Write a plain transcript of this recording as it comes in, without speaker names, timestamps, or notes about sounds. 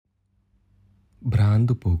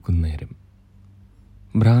ഭ്രാന്ത് പോക്കുന്നേരം.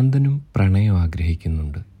 ഭ്രാന്തനും പ്രണയം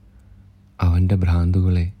ആഗ്രഹിക്കുന്നുണ്ട്. അവൻ്റെ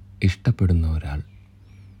ഭ്രാന്തുകളെ ഇഷ്ടപ്പെടുന്ന ഒരാൾ.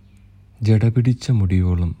 ജടപിടിച്ച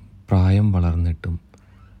മുടിയോളം പ്രായം വളർന്നിട്ടും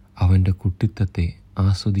അവൻ്റെ കുട്ടിത്തത്തെ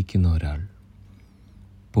ആസ്വദിക്കുന്ന ഒരാൾ.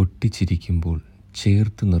 പൊട്ടിച്ചിരിക്കുമ്പോൾ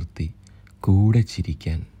ചേർത്ത് നിർത്തി കൂടെ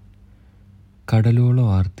ചിരിക്കാൻ. കടലോളം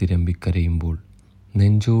ആർത്തിരമ്പിക്കരയുമ്പോൾ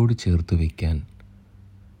നെഞ്ചോട് ചേർത്ത് വയ്ക്കാൻ.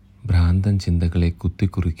 ഭ്രാന്തൻ ചിന്തകളെ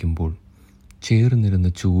കുത്തിക്കുറിക്കുമ്പോൾ ചേർന്നിരുന്ന്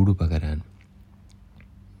ചൂടു പകരാൻ.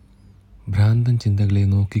 ഭ്രാന്തൻ ചിന്തകളെ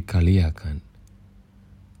നോക്കി കളിയാക്കാൻ.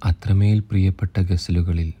 അത്രമേൽ പ്രിയപ്പെട്ട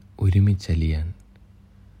ഗസലുകളിൽ ഒരുമിച്ചലിയാൻ.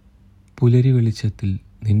 പുലരി വെളിച്ചത്തിൽ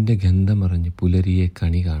നിന്റെ ഗന്ധമറിഞ്ഞ് പുലരിയെ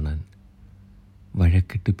കണി കാണാൻ.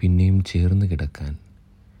 വഴക്കിട്ട് പിന്നെയും ചേർന്ന് കിടക്കാൻ.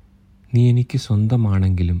 നീ എനിക്ക്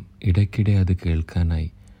സ്വന്തമാണെങ്കിലും ഇടയ്ക്കിടെ അത് കേൾക്കാനായി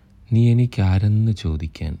നീ എനിക്കാരെന്ന്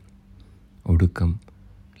ചോദിക്കാൻ. ഒടുക്കം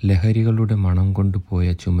ലഹരികളുടെ മണം കൊണ്ടുപോയ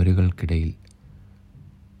ചുമരുകൾക്കിടയിൽ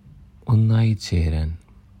ഒന്നായി ചേരാൻ.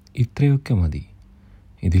 ഇത്രയൊക്കെ മതി.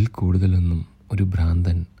 ഇതിൽ കൂടുതലൊന്നും ഒരു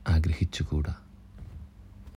ഭ്രാന്തൻ ആഗ്രഹിച്ചുകൂടാ.